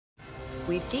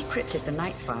We've decrypted the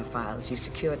Nightfire files you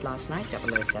secured last night,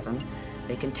 007.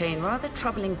 They contain rather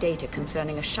troubling data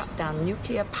concerning a shut-down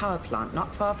nuclear power plant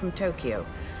not far from Tokyo.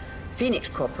 Phoenix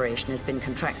Corporation has been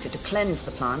contracted to cleanse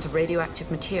the plant of radioactive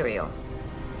material.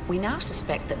 We now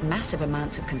suspect that massive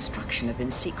amounts of construction have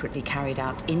been secretly carried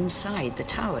out inside the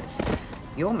towers.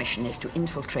 Your mission is to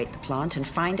infiltrate the plant and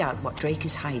find out what Drake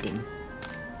is hiding.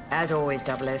 As always,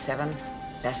 007,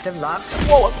 best of luck.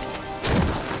 Whoa!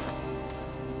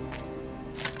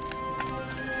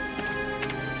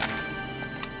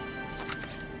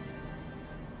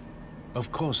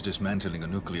 Of course, dismantling a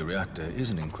nuclear reactor is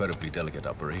an incredibly delicate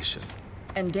operation.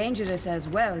 And dangerous as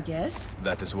well, yes?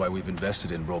 That is why we've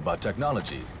invested in robot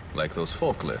technology, like those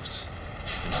forklifts.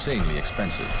 Insanely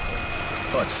expensive.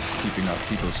 But keeping our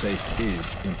people safe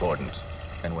is important.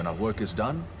 And when our work is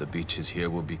done, the beaches here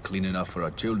will be clean enough for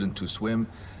our children to swim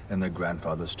and their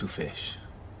grandfathers to fish.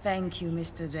 Thank you,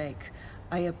 Mr. Drake.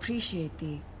 I appreciate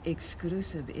the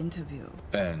exclusive interview.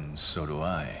 And so do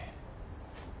I.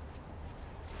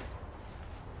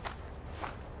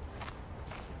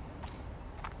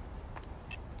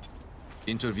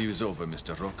 Interview is over,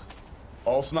 Mr. Rook.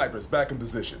 All snipers back in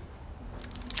position.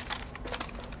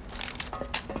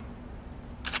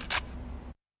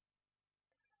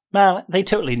 Man, they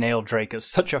totally nailed Drake as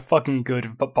such a fucking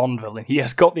good Bond villain. He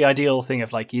has got the ideal thing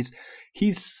of like he's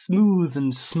smooth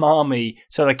and smarmy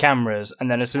to the cameras, and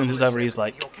then as soon as it's over, he's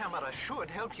like, your camera should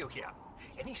help you here.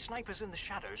 Any snipers in the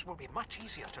shadows will be much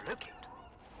easier to locate.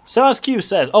 So as Q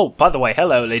says, oh, by the way,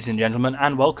 hello ladies and gentlemen,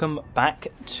 and welcome back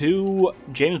to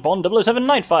James Bond 007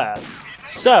 Nightfire.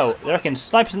 So, I reckon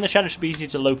snipers in the shadows should be easy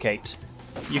to locate.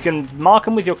 You can mark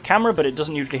them with your camera, but it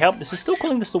doesn't usually help. This is still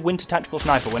calling this the Winter Tactical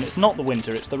Sniper, when it's not the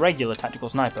Winter, it's the regular Tactical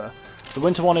Sniper. The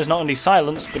Winter one is not only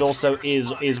silenced, but also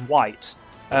is white.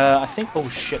 I think, oh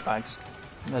shitbags.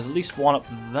 There's at least one up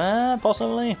there,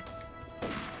 possibly?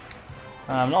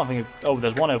 I'm not thinking, oh,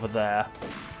 there's one over there.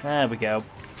 There we go.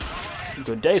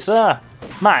 Good day, sir.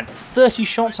 Man, 30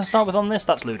 shots I start with on this?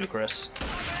 That's ludicrous.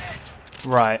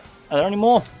 Right. Are there any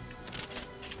more?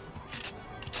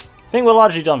 I think we're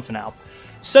largely done for now.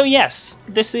 So yes,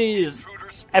 this is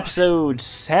episode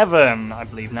 7, I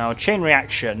believe now, Chain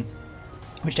Reaction,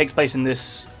 which takes place in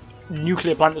this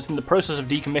nuclear plant that's in the process of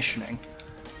decommissioning.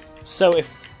 So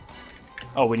if...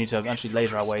 Oh, we need to actually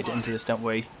laser our way into this, don't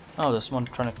we? Oh, there's someone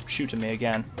trying to shoot at me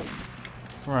again.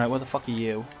 Right, where the fuck are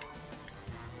you?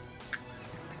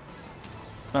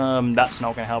 That's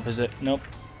not going to help, is it? Nope.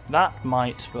 That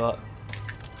might, but...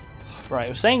 Right,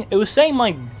 it was saying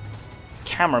my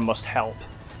camera must help.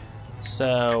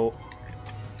 So...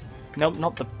 Nope,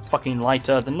 not the fucking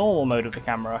lighter, the normal mode of the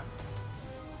camera.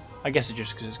 I guess it's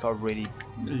just because it's got a really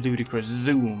ludicrous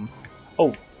zoom.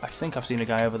 Oh, I think I've seen a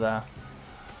guy over there.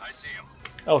 I see him.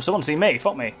 Oh, someone see me,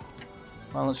 fuck me.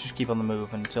 Well, let's just keep on the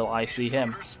move until I see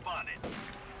him.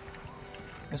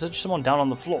 Is there just someone down on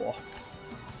the floor?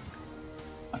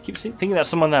 I keep thinking there's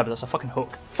someone there, but that's a fucking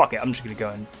hook. Fuck it, I'm just going to go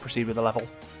and proceed with the level.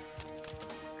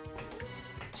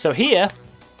 So here,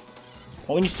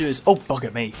 what we need to do is... Oh,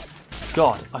 bugger me.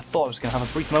 God, I thought I was going to have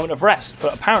a brief moment of rest,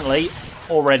 but apparently,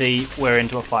 already we're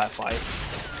into a firefight.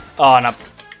 Oh, and I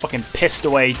fucking pissed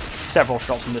away several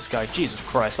shots from this guy. Jesus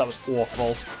Christ, that was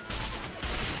awful.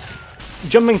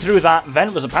 Jumping through that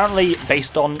vent was apparently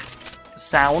based on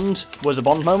sound, was a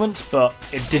Bond moment, but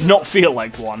it did not feel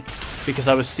like one, because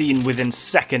I was seen within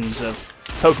seconds of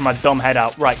poking my dumb head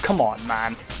out. Right, come on,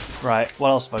 man. Right, what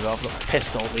else have I got? I've got a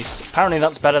pistol, at least. Apparently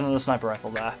that's better than the sniper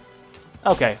rifle there.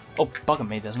 Okay. Oh, bugger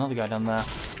me, there's another guy down there.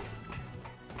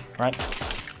 Right.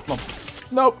 Come on.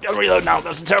 Nope, gotta reload now.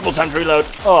 That's a terrible time to reload.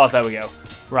 Oh, there we go.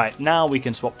 Right, now we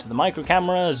can swap to the micro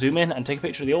camera, zoom in, and take a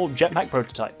picture of the old jetpack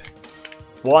prototype.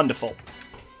 Wonderful.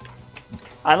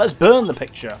 And let's burn the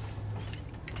picture.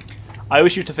 I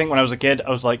always used to think when I was a kid,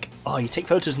 I was like, oh, you take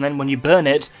photos and then when you burn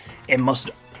it, it must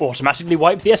automatically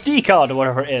wipe the SD card or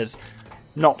whatever it is.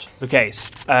 Not the case.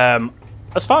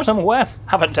 As far as I'm aware,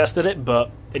 haven't tested it,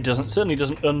 but it certainly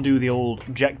doesn't undo the old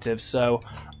objectives. So,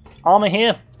 armor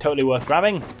here, totally worth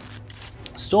grabbing.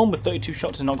 Storm with 32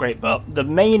 shots is not great, but the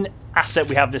main asset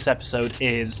we have this episode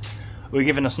is we're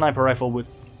given a sniper rifle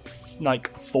with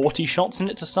like 40 shots in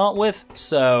it to start with.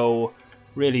 So,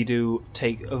 really do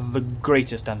take the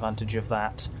greatest advantage of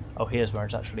that. Oh, here's where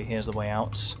it's actually, here's the way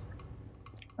out. Is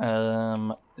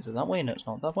it that way? No, it's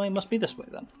not that way. It must be this way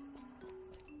then.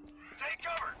 Take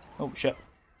cover. Oh, shit.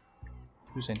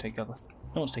 Who's saying take cover?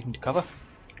 No one's taking to cover.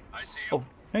 I see him. Oh,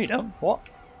 no you don't. What?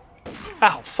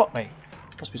 Ow, fuck me.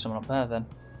 Must be someone up there then.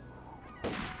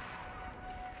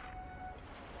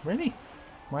 Really?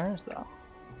 Where is that?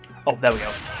 Oh, there we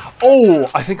go.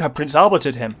 Oh, I think I Prince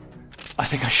Alberted him. I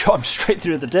think I shot him straight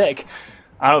through the dick.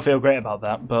 I don't feel great about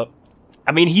that, but...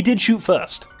 I mean, he did shoot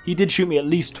first. He did shoot me at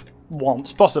least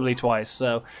once, possibly twice,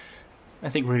 so... I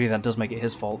think really that does make it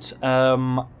his fault.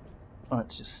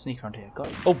 Let's just sneak around here.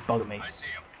 Oh, bugger me.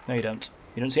 No, you don't.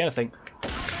 You don't see anything.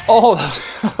 Oh,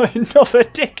 that's another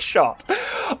dick shot.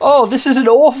 Oh, this is an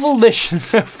awful mission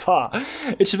so far.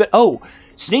 It's a bit... Oh,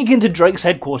 sneak into Drake's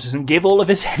headquarters and give all of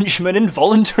his henchmen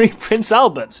involuntary Prince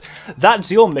Alberts.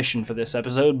 That's your mission for this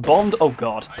episode. Bond... Oh,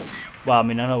 God. Well, I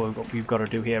mean, I know what we've got to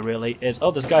do here, really, is...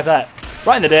 Oh, there's a guy there.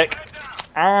 Right in the dick.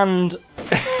 And...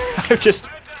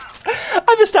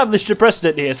 I've established a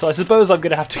precedent here, so I suppose I'm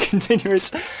going to have to continue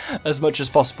it as much as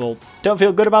possible. Don't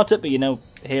feel good about it, but, you know,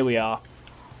 here we are.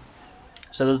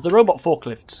 So there's the robot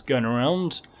forklifts going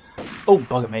around. Oh,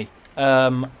 bugger me.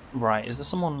 Right, is there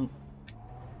someone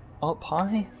up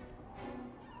high?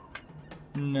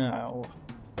 No.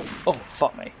 Oh,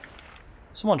 fuck me.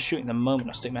 Someone's shooting the moment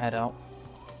I stick my head out.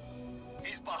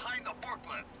 He's behind the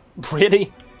forklift.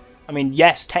 Really? I mean,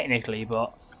 yes, technically,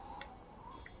 but...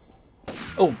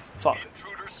 Oh, fuck.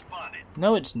 Intruder spotted.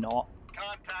 No, it's not.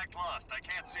 Contact lost. I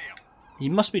can't see him. He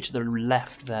must be to the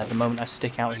left there. The moment I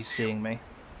stick out, he's seeing me.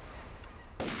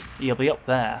 He'll be up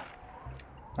there.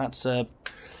 That's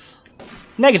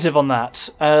negative on that.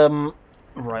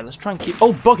 Right, let's try and keep...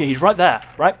 Oh, bugger, he's right there.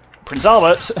 Right, Prince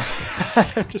Albert.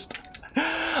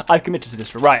 I've committed to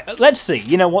this. Right, let's see.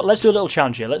 You know what? Let's do a little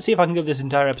challenge here. Let's see if I can go this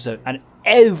entire episode. And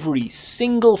every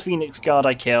single Phoenix guard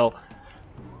I kill,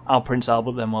 I'll Prince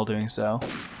Albert them while doing so.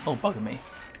 Oh, bugger me.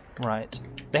 Right.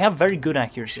 They have very good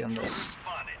accuracy on this.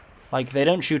 Like, they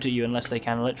don't shoot at you unless they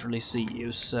can literally see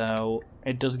you, so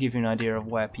it does give you an idea of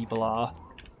where people are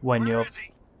when you're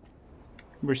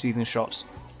receiving shots.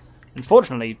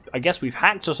 Unfortunately, I guess we've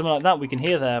hacked or something like that. We can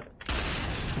hear their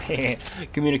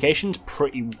communications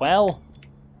pretty well.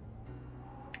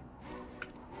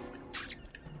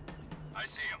 I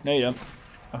see him. No, you don't.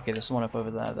 Okay, there's someone up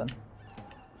over there then.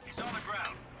 He's on the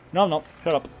ground. No, I'm not.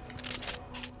 Shut up.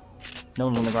 No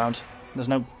one's on the ground. There's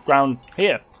no ground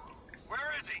here. Where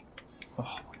is he?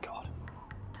 Oh my god.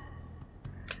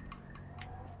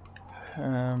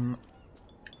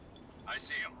 I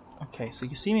see him. Okay, so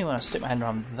you see me when I stick my head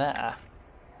around there.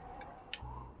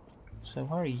 So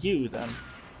where are you then?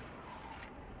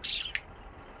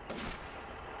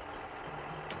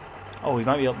 Oh, he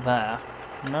might be up there.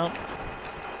 No.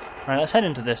 Alright, let's head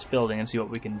into this building and see what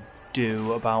we can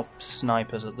do about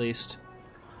snipers at least.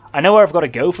 I know where I've got to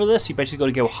go for this. You basically got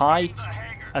to go high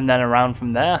and then around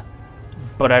from there.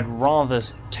 But I'd rather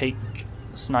take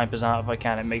snipers out if I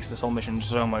can. It makes this whole mission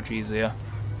so much easier.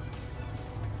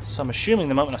 So I'm assuming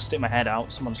the moment I stick my head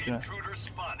out, someone's gonna... Intruder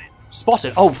spotted.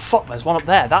 Spotted! Oh fuck, there's one up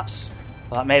there. That's...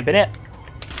 Well, that may have been it.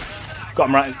 Got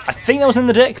him right. I think that was in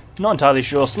the dick. Not entirely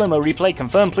sure. Slow-mo replay.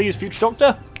 Confirm, please, future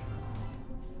doctor.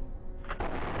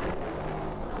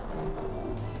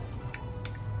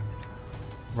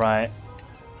 Right.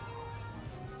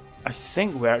 I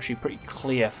think we're actually pretty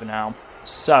clear for now.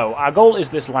 So, our goal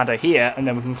is this ladder here, and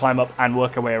then we can climb up and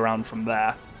work our way around from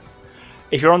there.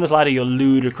 If you're on this ladder, you're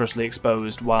ludicrously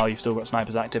exposed while you've still got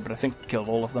snipers active, but I think we killed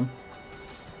all of them.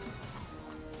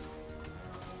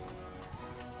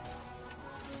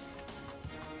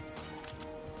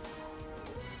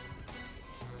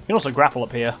 You can also grapple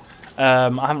up here. I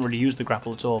haven't really used the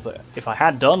grapple at all, but if I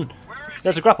had done,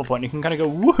 there's a grapple point. You can kind of go,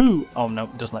 woohoo! Oh no,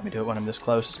 it doesn't let me do it when I'm this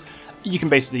close. You can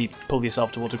basically pull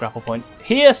yourself towards a grapple point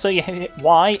here, so you hit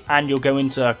Y, and you'll go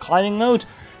into climbing mode.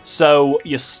 So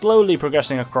you're slowly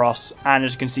progressing across, and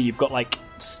as you can see, you've got like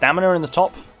stamina in the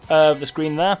top of the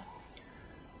screen there.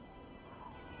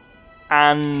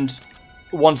 And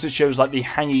once it shows like the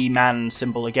hangy man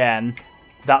symbol again,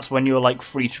 that's when you're like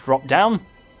free to drop down.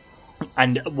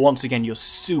 And once again, you're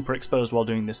super exposed while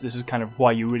doing this. This is kind of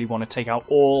why you really want to take out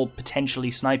all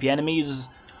potentially snipey enemies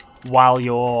while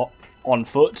you're on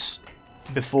foot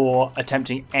before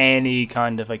attempting any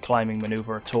kind of a climbing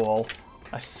maneuver at all.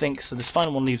 I think so. This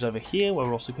final one leaves over here where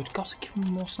we're also good. Got to give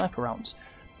me more sniper rounds.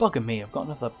 Bugger me, I've got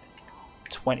another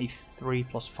 23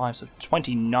 plus 5, so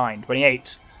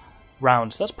 28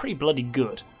 rounds. That's pretty bloody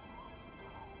good.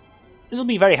 It'll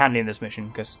be very handy in this mission,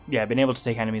 because, yeah, being able to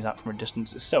take enemies out from a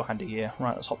distance is so handy here.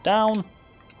 Right, let's hop down.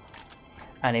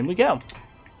 And in we go.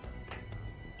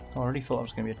 I already thought it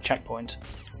was going to be a checkpoint.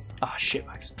 Ah,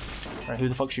 shitbags. Right, who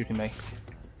the fuck's shooting me?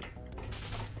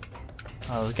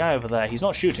 Oh, there's a guy over there. He's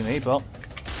not shooting me, but...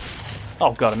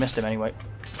 Oh god, I missed him anyway.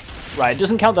 Right, it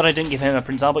doesn't count that I didn't give him a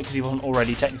Prince Albert, because he wasn't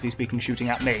already, technically speaking, shooting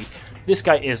at me. This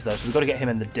guy is, though, so we've got to get him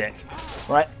in the dick.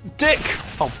 Right, dick!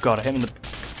 Oh god, I hit him in the...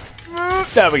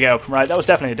 There we go. Right, that was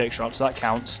definitely a dick shot, so that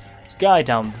counts. There's a guy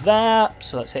down there,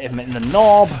 so let's hit him in the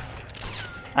knob.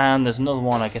 And there's another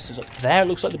one, I guess it's up there. It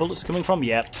looks like the bullets are coming from.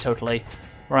 Yep, totally.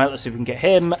 Right, let's see if we can get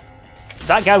him.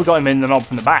 That guy, we got him in the knob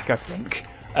from the back, I think.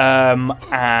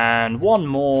 And one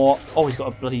more. Oh, he's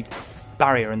got a bloody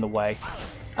barrier in the way.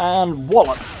 And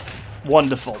wallop.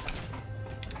 Wonderful.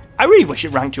 I really wish it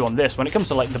ranked you on this. When it comes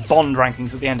to like the Bond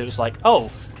rankings at the end, it was like, oh,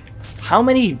 how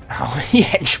many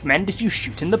henchmen did you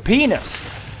shoot in the penis?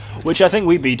 Which I think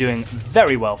we'd be doing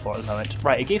very well for at the moment.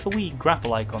 Right, it gave a wee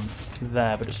grapple icon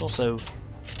there, but it's also,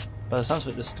 by the sounds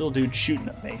of it, there's still dudes shooting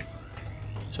at me.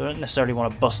 So I don't necessarily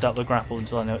want to bust out the grapple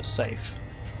until I know it's safe.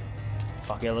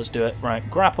 Fuck yeah, let's do it. Right,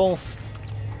 grapple.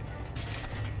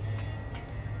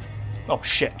 Oh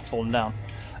shit, I've fallen down.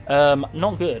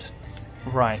 Not good.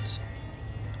 Right.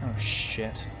 Oh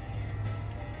shit.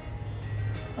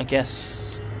 I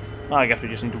guess we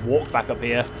just need to walk back up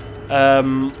here.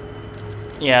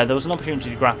 Yeah, there was an opportunity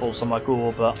to grapple somewhere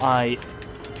cool, but I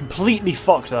completely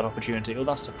fucked that opportunity. Oh,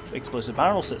 that's an explosive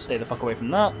barrel, so stay the fuck away from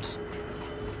that.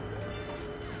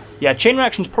 Yeah, chain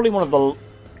reaction's probably one of the...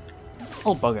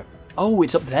 Oh, bugger. Oh,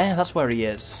 it's up there, that's where he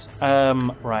is.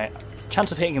 Right.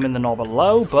 Chance of hitting him in the knob are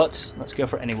low, but let's go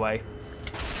for it anyway.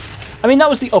 I mean, that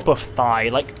was the upper thigh.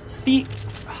 Like,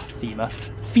 femur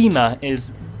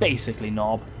is basically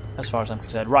knob, as far as I'm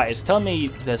concerned. Right, it's telling me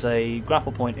there's a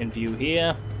grapple point in view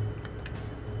here.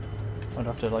 I'd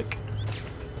have to, like...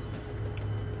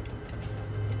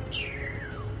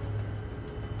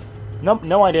 Nope,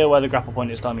 no idea where the grapple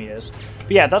point is telling me is.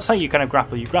 But yeah, that's how you kind of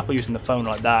grapple. You grapple using the phone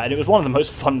like that, and it was one of the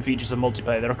most fun features of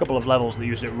multiplayer. There are a couple of levels that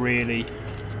used it really...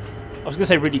 I was going to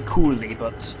say really coolly,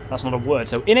 but that's not a word.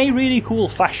 So in a really cool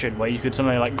fashion, where you could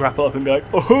suddenly like grapple up and be like,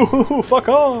 oh, fuck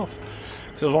off!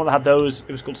 So there was one that had those.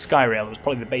 It was called Skyrail. It was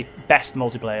probably the best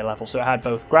multiplayer level. So it had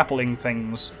both grappling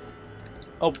things.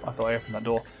 Oh, I thought I opened that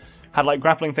door. Had like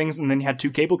grappling things, and then you had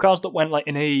two cable cars that went like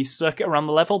in a circuit around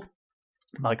the level.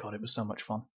 My god, it was so much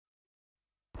fun.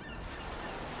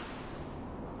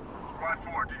 Squad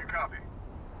 4, do you copy?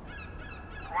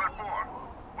 Squad 4,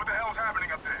 what the hell's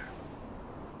happening up there?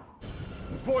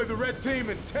 Deploy the red team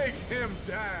and take him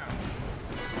down.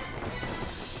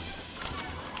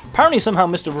 Apparently somehow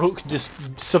Mr. Rook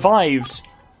just survived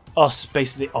us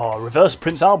basically... Oh, reverse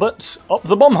Prince Albert up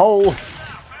the bumhole!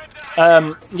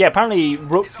 Yeah, apparently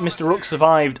Mr. Rook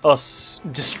survived us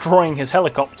destroying his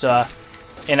helicopter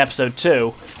in episode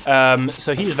 2.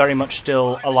 So he's very much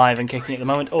still alive and kicking at the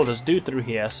moment. Oh, there's a dude through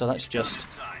here, so let's just...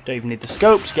 Don't even need the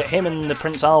scope to get him in the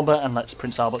Prince Albert, and let's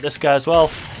Prince Albert this guy as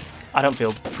well. I don't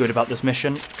feel good about this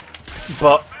mission,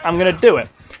 but I'm going to do it.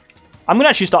 I'm going to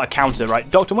actually start a counter, right?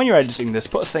 Doctor, when you're editing this,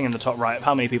 put a thing in the top right of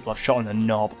how many people I've shot in the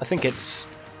knob. I think it's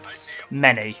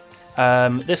many.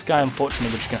 This guy, unfortunately,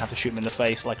 we're just going to have to shoot him in the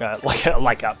face like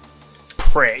a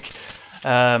prick.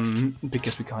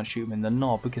 Because we can't shoot him in the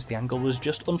knob, because the angle was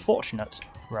just unfortunate.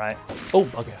 Right. Oh,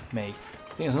 bugger me. I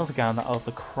think there's another guy on that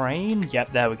other crane.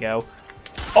 Yep, there we go.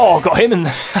 Oh, got him in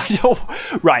there.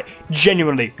 Right,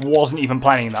 genuinely wasn't even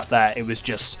planning that there. It was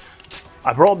just,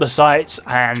 I brought up the sights,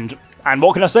 and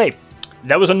what can I say?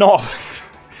 There was a knob.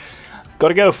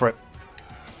 Gotta go for it.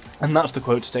 And that's the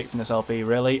quote to take from this LP,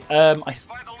 really. Oh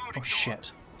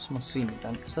shit. Someone's seen me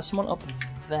then. Is there someone up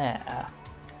there?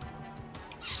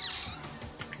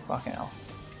 Fucking hell.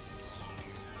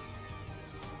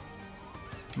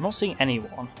 I'm not seeing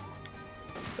anyone.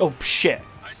 Oh shit.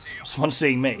 Someone's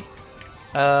seeing me.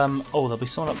 Oh, there'll be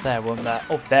someone up there, won't there?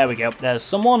 Oh, there we go. There's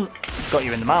someone got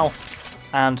you in the mouth,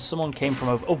 and someone came from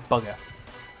over... Oh, bugger.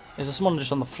 Is there someone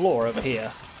just on the floor over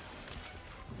here?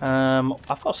 I've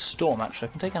got a storm, actually.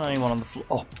 I can take on anyone on the floor.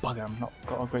 Oh, bugger. I've not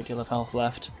got a great deal of health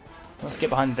left. Let's get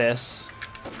behind this.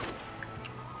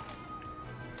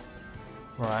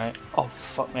 Right. Oh,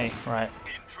 fuck me. Right.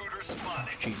 Oh,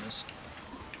 Jesus.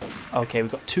 Okay,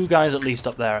 we've got two guys at least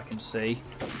up there, I can see.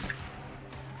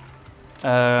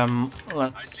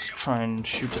 Let's try and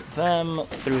shoot at them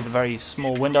through the very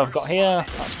small window I've got here.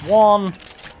 That's one.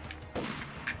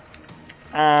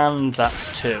 And that's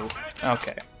two.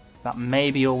 Okay. That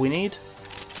may be all we need.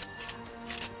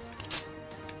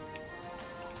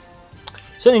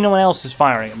 Certainly no one else is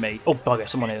firing at me. Oh, bugger,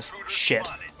 someone is. Shit.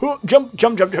 Oh, jump,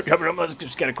 jump, jump, jump, jump, jump. Let's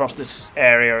just get across this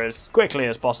area as quickly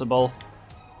as possible.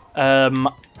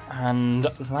 And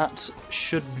that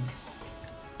should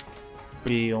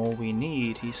be all we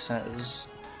need, he says.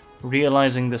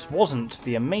 Realising this wasn't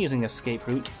the amazing escape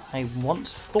route I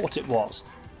once thought it was.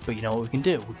 But you know what we can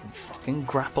do? We can fucking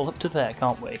grapple up to there,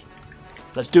 can't we?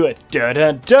 Let's do it!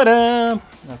 Da-da-da-da!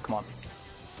 Oh, come on.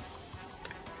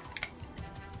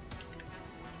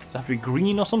 Does it have to be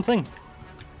green or something?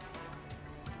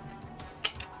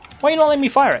 Why are you not letting me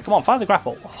fire it? Come on, fire the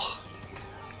grapple. Oh.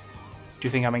 Do you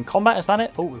think I'm in combat? Is that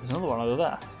it? Oh, there's another one over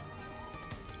there.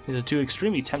 These are two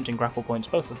extremely tempting grapple points,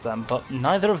 both of them, but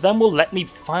neither of them will let me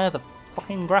fire the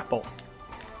fucking grapple.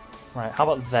 Right, how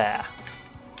about there?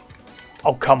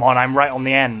 Oh, come on, I'm right on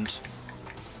the end.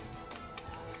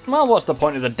 Well, what's the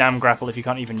point of the damn grapple if you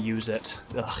can't even use it?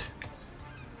 Ugh.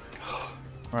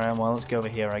 Right, well, let's go over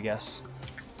here, I guess.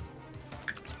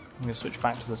 I'm going to switch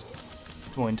back to this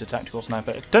winter tactical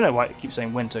sniper. I don't know why I keep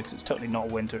saying winter, because it's totally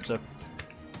not winter. It's a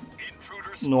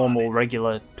normal,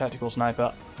 regular tactical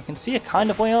sniper. I can see a kind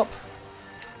of way up.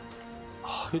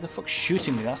 Oh, who the fuck's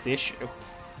shooting me? That's the issue.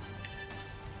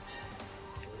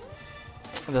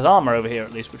 There's armor over here,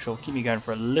 at least, which will keep me going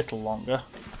for a little longer.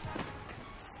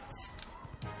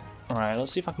 Alright,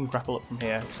 let's see if I can grapple up from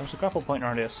here. So there's a grapple point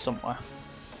around here somewhere.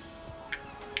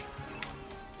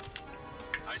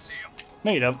 I see him.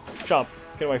 No, you don't. Shut up.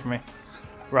 Get away from me.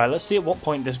 Right, let's see at what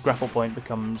point this grapple point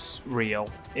becomes real,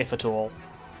 if at all.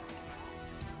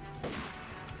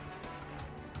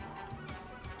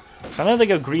 So I know they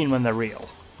go green when they're real.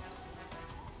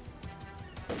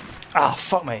 Ah,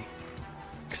 fuck me.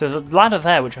 Because there's a ladder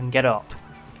there which I can get up,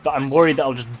 but I'm worried that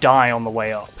I'll just die on the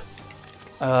way up.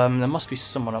 There must be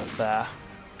someone up there.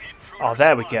 Oh,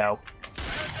 there we go.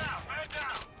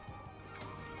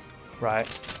 Right,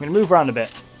 I'm going to move around a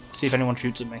bit, see if anyone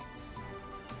shoots at me.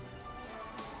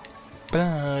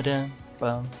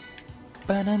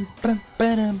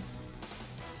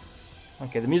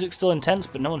 Okay, the music's still intense,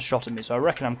 but no one's shot at me, so I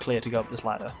reckon I'm clear to go up this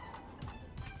ladder.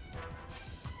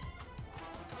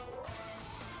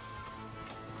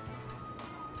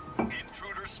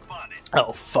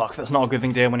 Oh fuck, that's not a good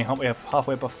thing to hear when you're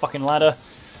halfway up a fucking ladder.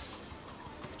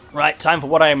 Right, time for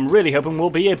what I am really hoping will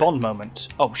be a Bond moment.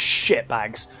 Oh shit,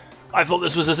 bags. I thought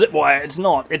this was a zip wire, it's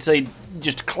not. It's a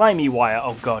just climby wire.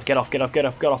 Oh god, get off, get off, get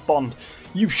off, get off, Bond.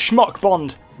 You schmuck,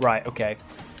 Bond. Right, okay.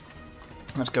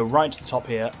 Let's go right to the top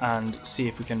here and see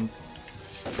if we can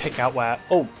pick out where...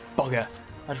 Oh, bugger.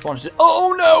 I just wanted to...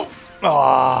 Oh no!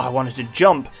 Ah, I wanted to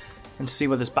jump and see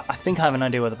where this... I think I have an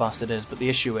idea where the bastard is, but the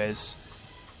issue is...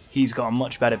 He's got a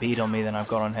much better bead on me than I've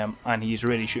got on him, and he's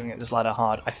really shooting at this ladder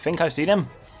hard. I think I've seen him.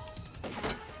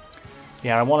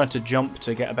 Yeah, I wanted to jump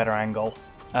to get a better angle,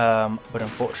 but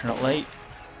unfortunately,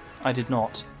 I did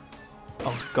not.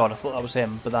 Oh god, I thought that was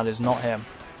him, but that is not him.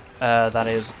 That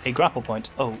is a grapple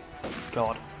point. Oh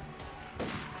god.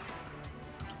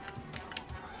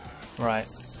 Right.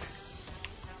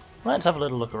 Let's have a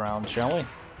little look around, shall we?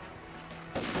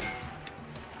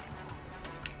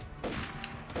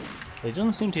 It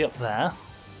doesn't seem to be up there.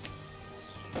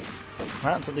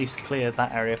 That's at least cleared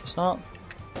that area for start.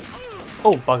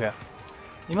 Oh, bugger.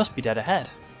 He must be dead ahead.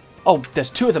 Oh, there's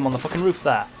two of them on the fucking roof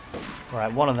there.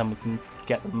 Right, one of them we can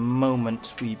get the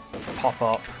moment we pop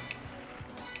up.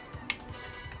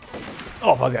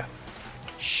 Oh, bugger.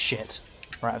 Shit.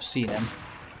 Right, I've seen him.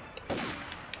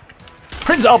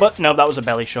 Prince Albert! No, that was a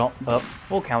belly shot, but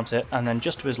we'll count it. And then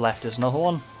just to his left is another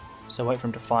one. So wait for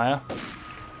him to fire.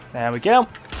 There we go.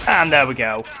 And there we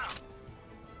go.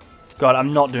 God,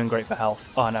 I'm not doing great for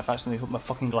health. Oh, no, I've accidentally put my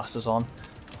fucking glasses on.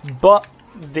 But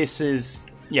this is...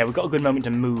 Yeah, we've got a good moment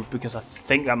to move because I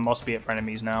think that must be it for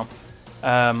enemies now.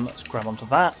 Let's grab onto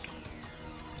that.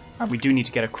 And we do need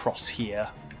to get across here.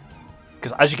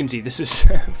 Because as you can see, this is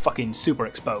fucking super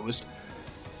exposed.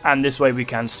 And this way we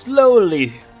can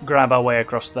slowly grab our way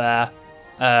across there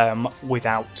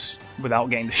without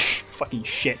getting the fucking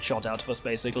shit shot out of us,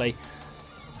 basically.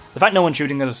 The fact no one's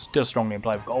shooting us does strongly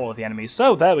imply we've got all of the enemies,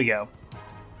 so there we go.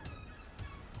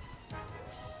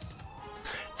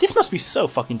 This must be so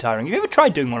fucking tiring. Have you ever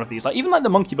tried doing one of these? Like, even like the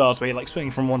monkey bars where you're like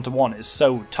swinging from one to one is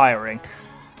so tiring.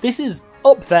 This is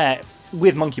up there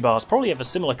with monkey bars, probably of a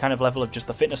similar kind of level of just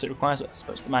the fitness it requires. I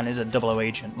suppose the man is a 00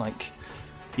 agent, like,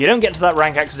 you don't get to that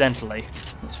rank accidentally.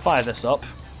 Let's fire this up.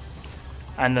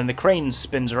 And then the crane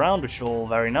spins around, which is all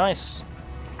very nice.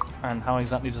 And how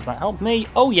exactly does that help me?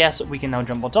 Oh yes, we can now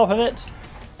jump on top of it.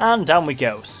 And down we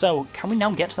go. So, can we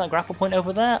now get to that grapple point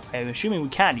over there? I'm assuming we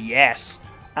can, yes.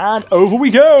 And over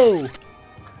we go!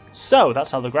 So,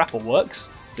 that's how the grapple works.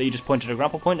 That you just point at a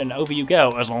grapple point and over you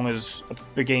go, as long as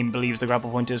the game believes the grapple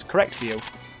point is correct for you.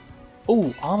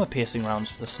 Oh, armor-piercing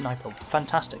rounds for the sniper.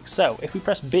 Fantastic. So, if we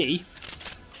press B,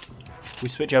 we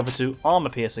switch over to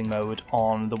armor-piercing mode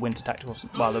on the winter tactical...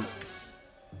 Well,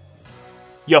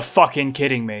 You're fucking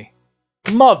kidding me.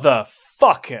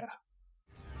 Motherfucker!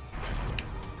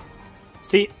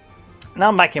 See, now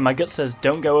I'm back here, my gut says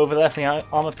don't go over there for the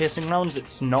armor-piercing rounds,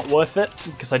 it's not worth it,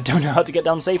 because I don't know how to get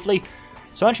down safely.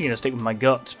 So I'm actually going to stick with my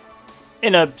gut.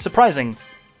 In a surprising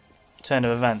turn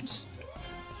of events.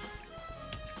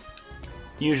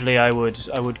 Usually I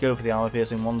would go for the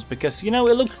armor-piercing ones, because, you know,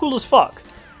 it looked cool as fuck.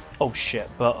 Oh shit,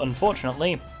 but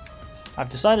unfortunately, I've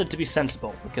decided to be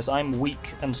sensible, because I'm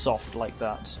weak and soft like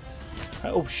that.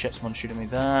 Oh shit, someone's shooting me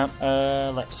there.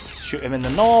 Let's shoot him in the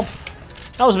knob.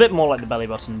 That was a bit more like the belly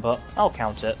button, but I'll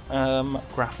count it.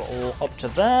 Grapple up to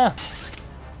there.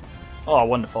 Oh,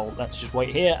 wonderful. Let's just wait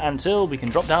here until we can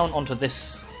drop down onto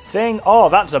this thing. Oh,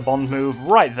 that's a Bond move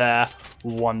right there.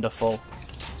 Wonderful.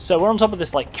 So we're on top of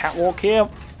this like catwalk here,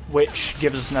 which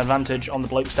gives us an advantage on the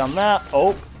blokes down there.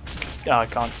 Oh, I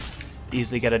can't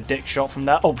easily get a dick shot from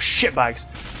there. Oh, shitbags.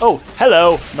 Oh,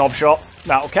 hello, knob shot.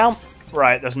 That'll count.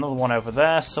 Right, there's another one over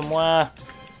there somewhere.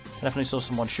 I definitely saw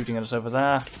someone shooting at us over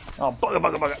there. Oh,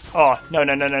 bugger. Oh,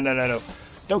 no.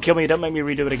 Don't kill me, don't make me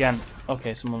redo it again.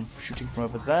 Okay, someone shooting from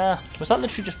over there. Was that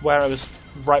literally just where I was,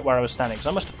 right where I was standing? Because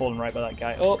I must have fallen right by that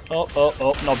guy. Oh,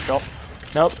 knob shot.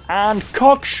 Nope, and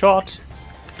cock shot.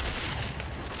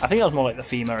 I think that was more like the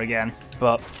femur again,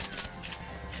 but,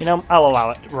 you know, I'll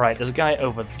allow it. Right, there's a guy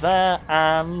over there,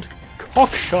 and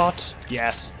cock shot.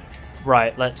 Yes.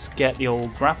 Right, let's get the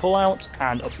old grapple out,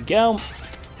 and up we go.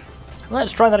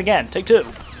 Let's try that again. Take two.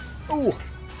 Oh,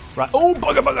 right. Oh,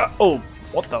 bugger. Oh,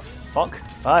 what the fuck?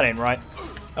 That ain't right.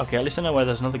 Okay, at least I know where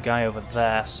there's another guy over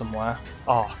there somewhere.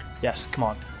 Oh, yes, come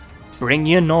on. Bring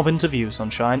your knob into view,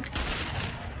 sunshine.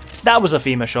 That was a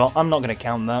femur shot. I'm not going to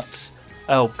count that.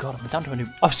 Oh, God, I'm down to a new...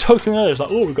 I was talking earlier, I was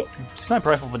like, oh, we've got sniper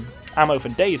rifle for ammo for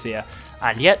days here.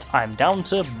 And yet, I'm down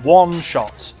to one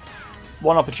shot.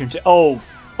 One opportunity. Oh,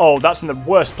 that's in the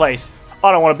worst place.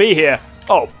 I don't want to be here.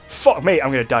 Oh, fuck me.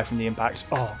 I'm going to die from the impact.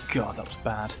 Oh, God, that was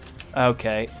bad.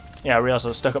 Okay. Yeah, I realised I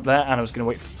was stuck up there, and I was going to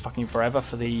wait fucking forever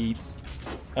for the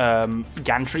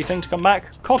gantry thing to come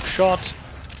back. Cock shot.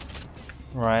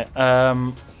 Right,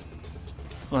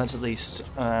 let's at least,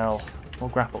 we'll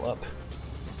grapple up.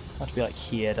 I have to be like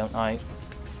here, don't I?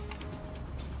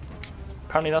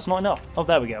 Apparently that's not enough. Oh,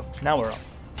 there we go. Now we're up.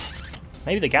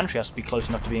 Maybe the gantry has to be close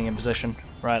enough to being in position.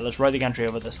 Right, let's ride the gantry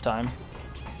over this time.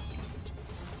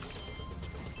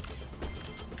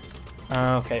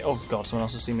 Okay, oh god, someone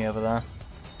else has seen me over there.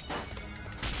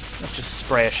 Let's just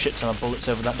spray a shit ton of bullets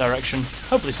over that direction.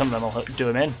 Hopefully some of them will do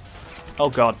him in. Oh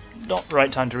god, not the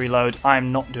right time to reload.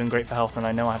 I'm not doing great for health, and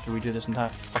I know I have to redo this entire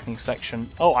fucking section.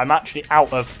 Oh, I'm actually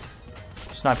out of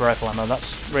sniper rifle ammo.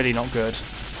 That's really not good.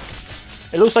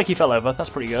 It looks like he fell over.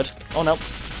 That's pretty good. Oh no.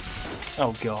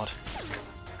 Oh god.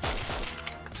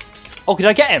 Oh, did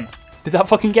I get him? Did that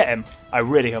fucking get him? I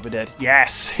really hope it did.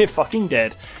 Yes, it fucking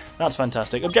did. That's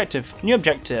fantastic. Objective. New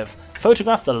objective.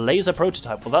 Photograph the laser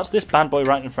prototype. Well, that's this bad boy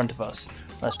right in front of us.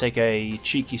 Let's take a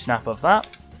cheeky snap of that.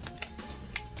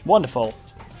 Wonderful.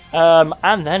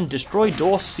 And then destroy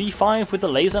door C5 with the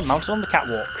laser mounted on the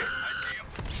catwalk.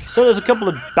 So there's a couple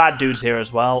of bad dudes here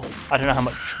as well. I don't know how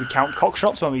much we count cock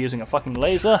shots when we're using a fucking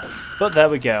laser, but there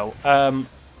we go.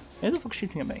 Who the fuck's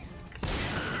shooting at me?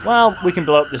 Well, we can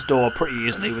blow up this door pretty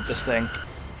easily with this thing.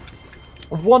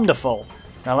 Wonderful.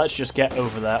 Now let's just get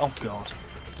over there. Oh god.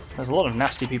 There's a lot of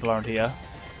nasty people around here.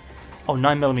 Oh,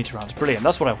 9mm rounds. Brilliant.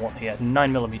 That's what I want here.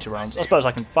 9mm rounds. I suppose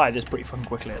I can fire this pretty fucking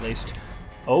quickly at least.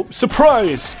 Oh,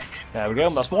 surprise! There we go.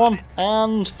 That's one.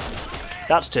 And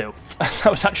that's two. That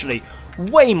was actually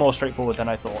way more straightforward than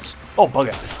I thought. Oh,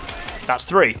 bugger. That's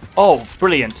three. Oh,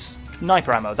 brilliant.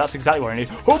 Sniper ammo. That's exactly what I need.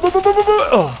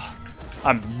 Oh,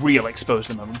 I'm real exposed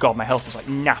at the moment. God, my health is like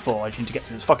naff all. I just need to get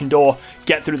through this fucking door.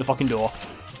 Get through the fucking door.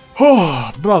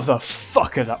 Oh,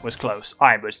 motherfucker, that was close.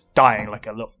 I was dying like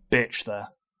a little bitch there.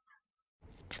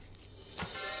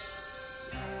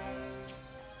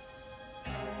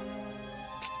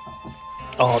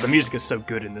 Oh, the music is so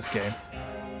good in this game.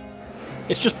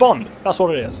 It's just Bond. That's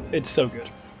what it is. It's so good.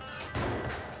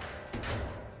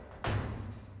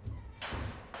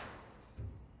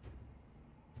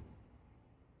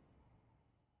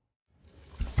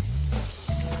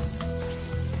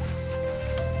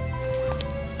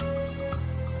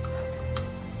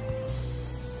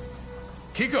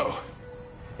 Kiko,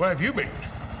 where have you been?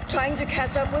 Trying to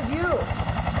catch up with you.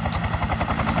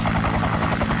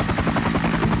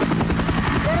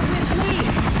 Get with me.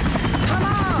 Come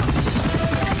on.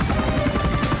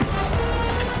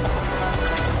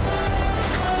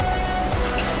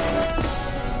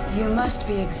 You must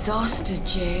be exhausted,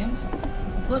 James.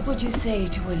 What would you say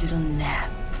to a little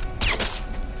nap?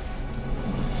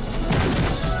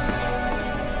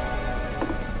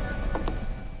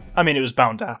 I mean, it was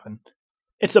bound to happen.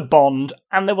 It's a Bond,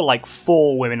 and there were like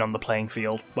 4 women on the playing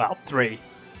field. Well, 3.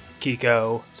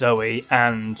 Kiko, Zoe,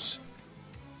 and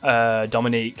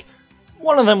Dominique.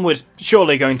 One of them was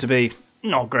surely going to be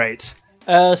not great.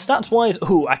 Stats-wise,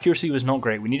 accuracy was not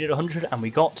great. We needed 100, and we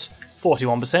got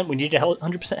 41%. We needed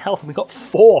 100% health, and we got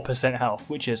 4% health,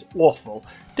 which is awful.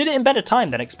 Did it in better time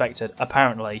than expected,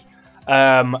 apparently.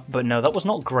 But no, that was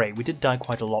not great. We did die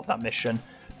quite a lot that mission.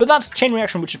 But that's Chain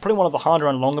Reaction, which is probably one of the harder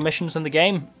and longer missions in the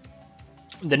game.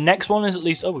 The next one is at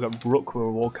least... Oh, we've got Rook with a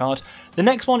reward card. The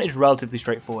next one is relatively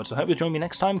straightforward, so I hope you'll join me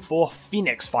next time for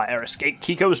Phoenix Fire, Escape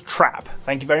Kiko's Trap.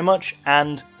 Thank you very much,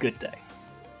 and good day.